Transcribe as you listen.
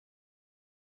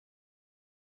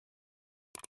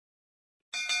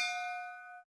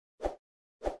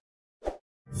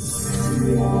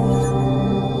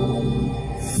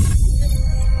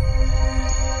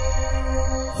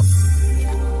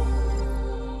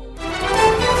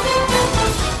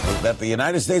that the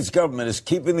United States government is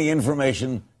keeping the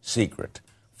information secret.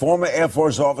 Former Air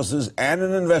Force officers and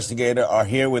an investigator are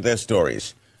here with their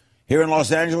stories. Here in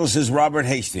Los Angeles is Robert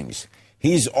Hastings.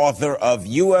 He's author of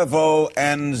UFOs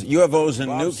and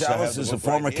Nukes. Salas is a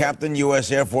former captain, U.S.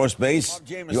 Air Force Base.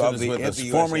 You have the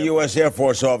former U.S. Air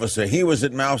Force officer. He was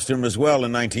at Malmstrom as well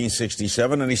in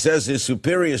 1967, and he says his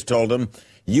superiors told him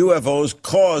UFOs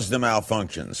caused the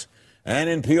malfunctions. And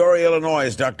in Peoria, Illinois,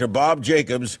 is Dr. Bob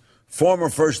Jacobs, former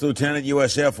First Lieutenant,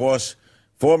 U.S. Air Force,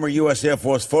 former U.S. Air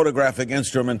Force photographic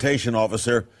instrumentation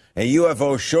officer. A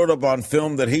UFO showed up on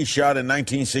film that he shot in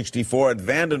 1964 at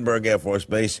Vandenberg Air Force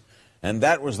Base, and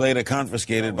that was later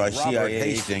confiscated by CIA.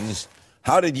 Hastings,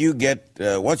 how did you get,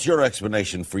 what's your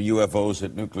explanation for UFOs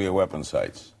at nuclear weapon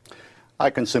sites? I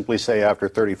can simply say after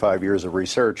 35 years of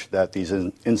research that these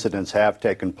incidents have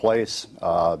taken place.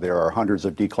 There are hundreds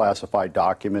of declassified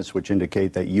documents which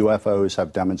indicate that UFOs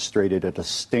have demonstrated a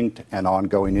distinct and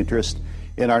ongoing interest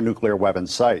in our nuclear weapon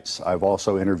sites. I've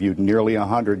also interviewed nearly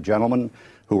 100 gentlemen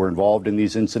who were involved in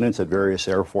these incidents at various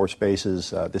Air Force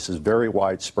bases. This is very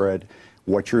widespread.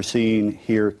 What you're seeing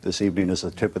here this evening is the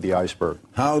tip of the iceberg.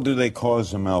 How do they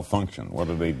cause a malfunction? What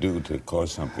do they do to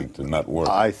cause something to not work?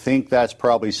 I think that's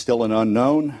probably still an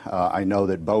unknown. I know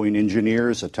that Boeing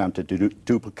engineers attempted to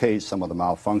duplicate some of the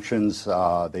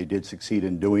malfunctions. They did succeed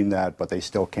in doing that, but they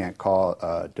still can't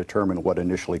determine what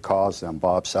initially caused them.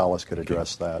 Bob Salas could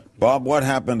address that. Bob, what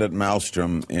happened at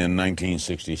Malmstrom in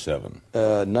 1967?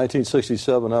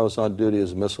 1967, I was on duty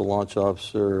as a missile launch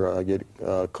officer. I get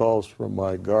calls from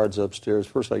my guards upstairs.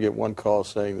 First, I get one call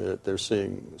saying that they're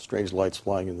seeing strange lights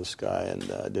flying in the sky, and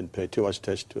I didn't pay too much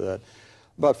attention to that.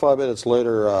 About 5 minutes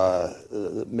later,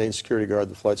 the main security guard,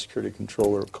 the flight security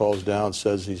controller, calls down,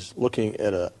 says he's looking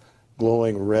at a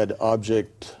glowing red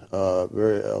object,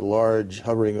 very large,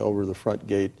 hovering over the front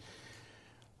gate.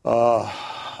 He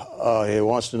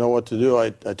wants to know what to do. I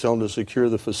tell him to secure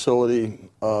the facility.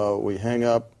 We hang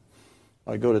up.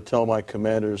 I go to tell my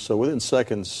commanders. So within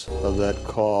seconds of that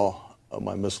call,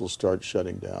 my missiles start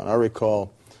shutting down. I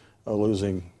recall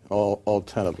losing all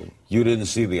 10 of them. You didn't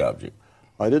see the object?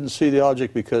 I didn't see the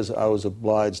object because I was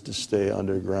obliged to stay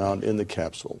underground in the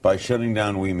capsule. By shutting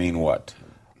down, we mean what?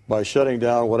 By shutting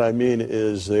down, what I mean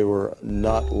is they were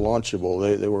not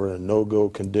launchable. They were in a no-go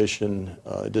condition,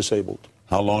 disabled.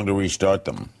 How long to restart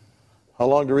them? How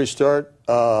long to restart?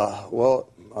 Well,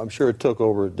 I'm sure it took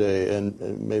over a day,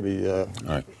 and maybe... All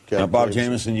right. Now, Bob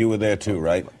Jamison, you were there too,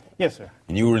 right? Yes, sir.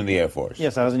 And you were in the Air Force?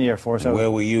 Yes, I was in the Air Force. And where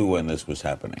were you when this was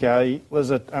happening? I was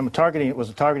a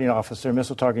targeting officer,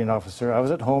 missile targeting officer. I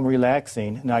was at home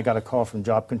relaxing, and I got a call from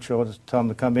Job Control to tell them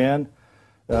to come in.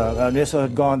 A missile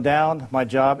had gone down. My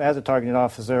job as a targeting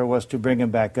officer was to bring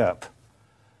him back up.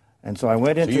 And so I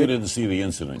went into... So you didn't see the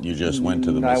incident, you just went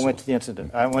to the missile? I went to the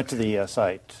incident. I went to the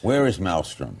site. Where is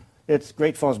Malmstrom? It's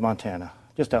Great Falls, Montana,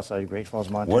 just outside of Great Falls,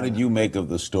 Montana. What did you make of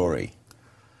the story?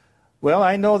 Well,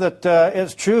 I know that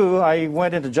it's true. I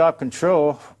went into Job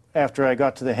Control after I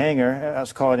got to the hangar. I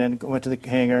was called in, went to the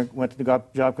hangar, went to the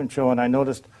Job Control, and I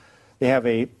noticed they have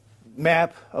a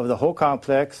map of the whole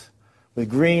complex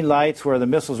with green lights where the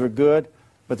missiles were good,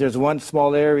 but there's one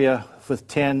small area with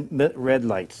 10 red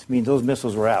lights. I mean, those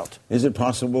missiles were out. Is it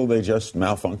possible they just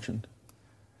malfunctioned?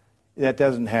 That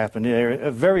doesn't happen.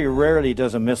 Very rarely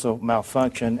does a missile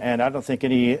malfunction, and I don't think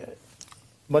any...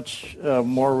 Much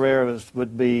more rare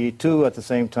would be 2 at the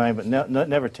same time, but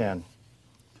never 10.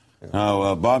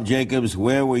 Now, Bob Jacobs,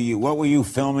 where were you? What were you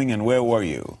filming, and where were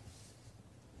you?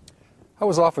 I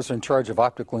was officer in charge of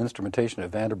optical instrumentation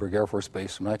at Vandenberg Air Force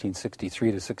Base from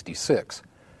 1963 to 66.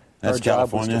 That's our job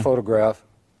California? was to photograph.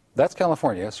 That's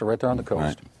California, so right there on the coast.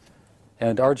 Right.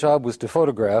 And our job was to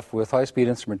photograph with high-speed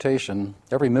instrumentation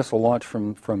every missile launch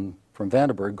from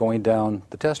Vandenberg going down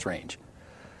the test range.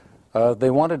 They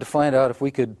wanted to find out if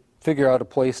we could figure out a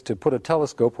place to put a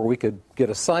telescope where we could get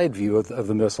a side view of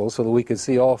the missile so that we could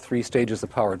see all 3 stages of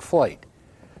powered flight.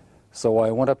 So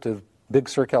I went up to Big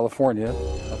Sur, California,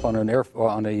 up on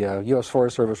a U.S.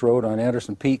 Forest Service road on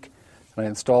Anderson Peak, and I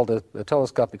installed a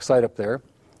telescopic sight up there.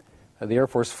 The Air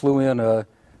Force flew in a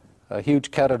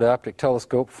huge catadioptric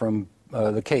telescope from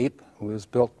the Cape. It was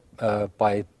built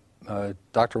by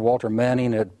Dr. Walter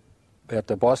Manning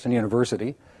at Boston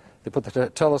University. They put the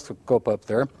telescope up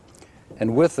there,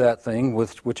 and with that thing,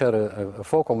 which had a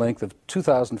focal length of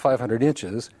 2,500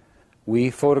 inches,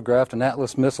 we photographed an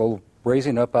Atlas missile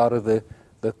raising up out of the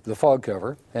fog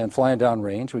cover and flying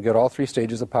downrange. We got all 3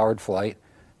 stages of powered flight,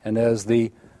 and as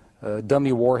the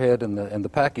dummy warhead and the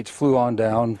package flew on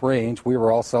down range, we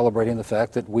were all celebrating the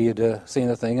fact that we had seen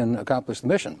the thing and accomplished the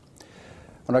mission.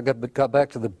 When I got back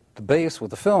to the base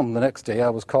with the film the next day, I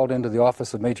was called into the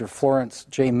office of Major Florence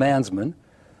J. Mansman,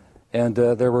 And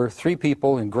there were 3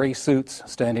 people in gray suits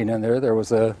standing in there. There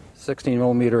was a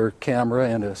 16mm camera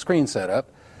and a screen set up.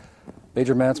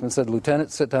 Major Mansman said,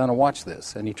 "Lieutenant, sit down and watch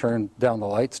this." And he turned down the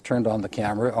lights, turned on the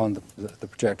camera, on the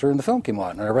projector, and the film came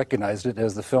on. And I recognized it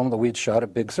as the film that we'd shot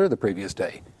at Big Sur the previous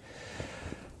day.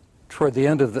 Toward the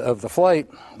end of the flight,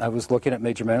 I was looking at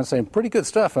Major Mansman saying, "Pretty good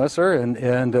stuff, huh, sir?"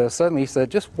 And suddenly he said,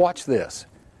 "Just watch this."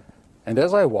 And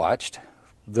as I watched,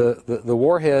 the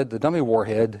warhead, the dummy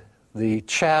warhead, the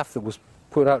chaff that was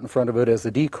put out in front of it as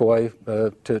a decoy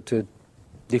to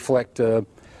deflect the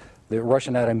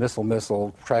Russian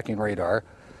anti-missile tracking radar.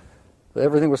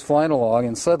 Everything was flying along,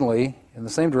 and suddenly, in the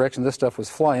same direction this stuff was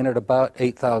flying at about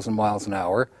 8,000 miles an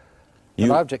hour,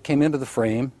 an object came into the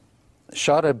frame,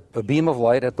 shot a beam of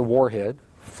light at the warhead,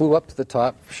 flew up to the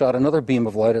top, shot another beam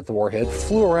of light at the warhead,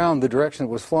 flew around the direction it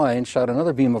was flying, shot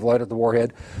another beam of light at the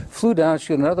warhead, flew down,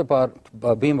 shot another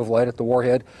beam of light at the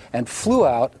warhead, and flew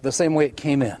out the same way it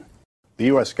came in. The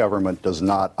U.S. government does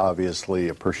not obviously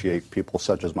appreciate people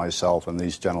such as myself and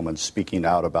these gentlemen speaking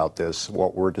out about this.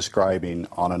 What we're describing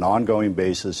on an ongoing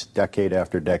basis, decade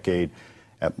after decade,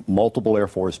 at multiple Air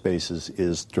Force bases,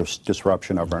 is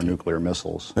disruption of our nuclear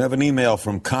missiles. We have an email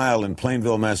from Kyle in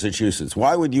Plainville, Massachusetts.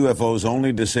 Why would UFOs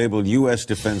only disable U.S.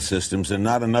 defense systems and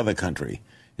not another country?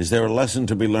 Is there a lesson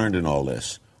to be learned in all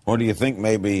this? Or do you think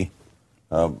maybe,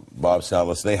 Bob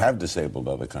Salas, they have disabled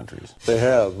other countries? They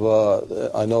have.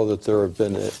 I know that there have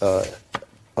been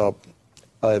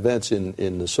events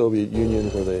in the Soviet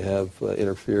Union where they have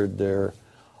interfered there.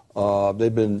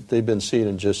 They've been seen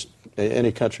in just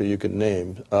any country you can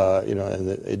name, and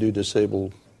they do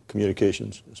disable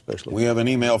communications, especially. We have an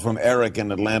email from Eric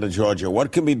in Atlanta, Georgia.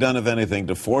 What can be done, if anything,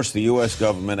 to force the U.S.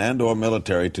 government and/or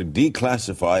military to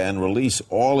declassify and release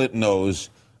all it knows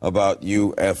about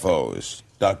UFOs?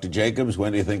 Dr. Jacobs,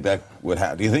 when do you think that would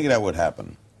happen? Do you think that would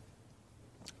happen?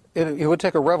 It would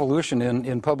take a revolution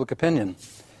in public opinion.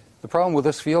 The problem with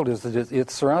this field is that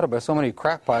it's surrounded by so many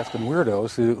crackpots and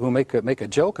weirdos who make a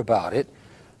joke about it,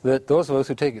 that those of us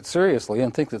who take it seriously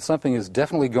and think that something is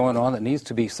definitely going on that needs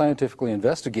to be scientifically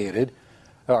investigated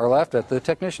are laughed at. The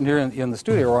technician here in the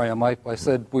studio where I am, I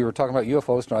said we were talking about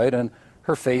UFOs tonight, and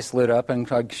her face lit up,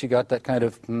 and she got that kind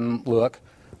of look,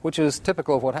 which is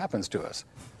typical of what happens to us.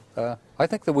 I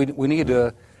think that we need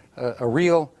a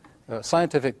real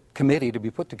scientific committee to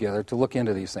be put together to look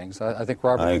into these things. I think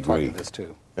Robert can talk to this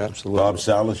too. Absolutely. Bob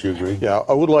Salas, you agree? Yeah,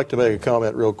 I would like to make a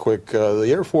comment real quick. The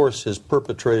Air Force has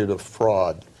perpetrated a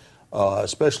fraud,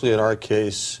 especially in our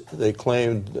case. They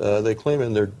claim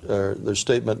in their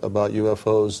statement about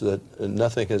UFOs that no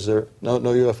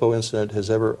UFO incident has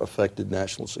ever affected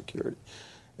national security,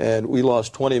 and we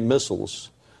lost 20 missiles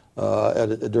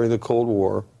during the Cold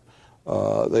War.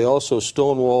 They also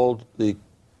stonewalled the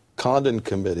Condon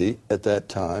Committee at that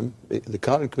time. The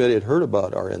Condon Committee had heard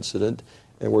about our incident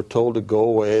and were told to go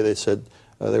away. They said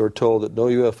they were told that no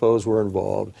UFOs were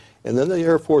involved. And then the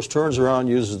Air Force turns around and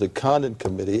uses the Condon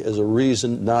Committee as a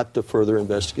reason not to further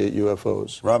investigate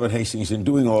UFOs. Robert Hastings, in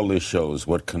doing all these shows,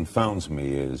 what confounds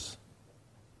me is,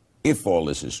 if all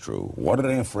this is true, what are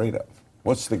they afraid of?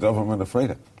 What's the government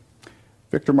afraid of?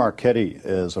 Victor Marchetti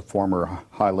is a former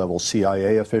high-level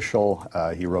CIA official.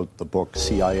 He wrote the book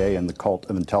CIA and the Cult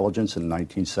of Intelligence in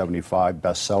 1975,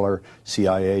 bestseller.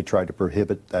 CIA tried to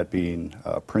prohibit that being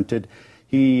printed.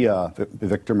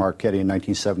 Victor Marchetti, in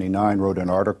 1979, wrote an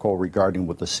article regarding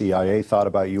what the CIA thought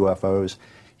about UFOs.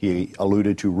 He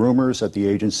alluded to rumors at the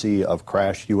agency of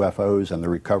crashed UFOs and the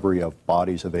recovery of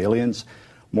bodies of aliens.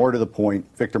 More to the point,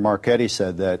 Victor Marchetti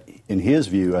said that, in his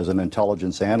view, as an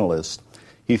intelligence analyst,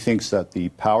 he thinks that the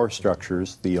power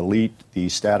structures, the elite, the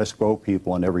status quo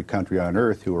people in every country on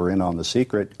earth who are in on the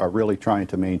secret are really trying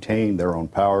to maintain their own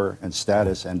power and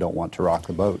status and don't want to rock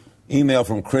the boat. Email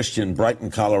from Christian,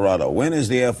 Brighton, Colorado. When is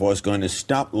the Air Force going to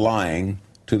stop lying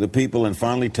to the people and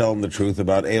finally tell them the truth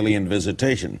about alien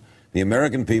visitation? The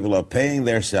American people are paying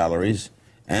their salaries,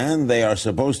 and they are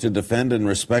supposed to defend and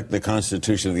respect the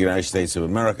Constitution of the United States of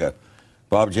America.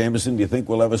 Bob Jameson, do you think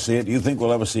we'll ever see it? Do you think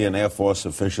we'll ever see an Air Force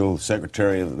official,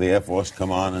 Secretary of the Air Force, come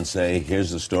on and say,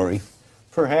 here's the story?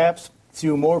 Perhaps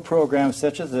through more programs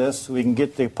such as this, we can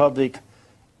get the public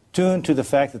tuned to the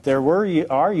fact that there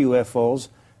are UFOs.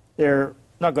 They're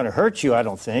not going to hurt you, I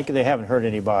don't think. They haven't hurt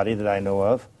anybody that I know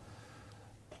of.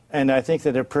 And I think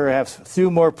that perhaps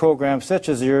through more programs such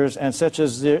as yours and such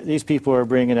as these people are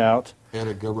bringing out. And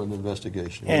a government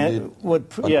investigation. And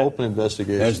an open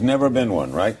investigation. There's never been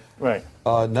one, right? Right.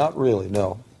 Not really,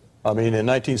 no. I mean, in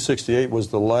 1968 was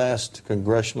the last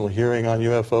congressional hearing on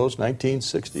UFOs,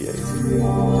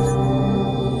 1968.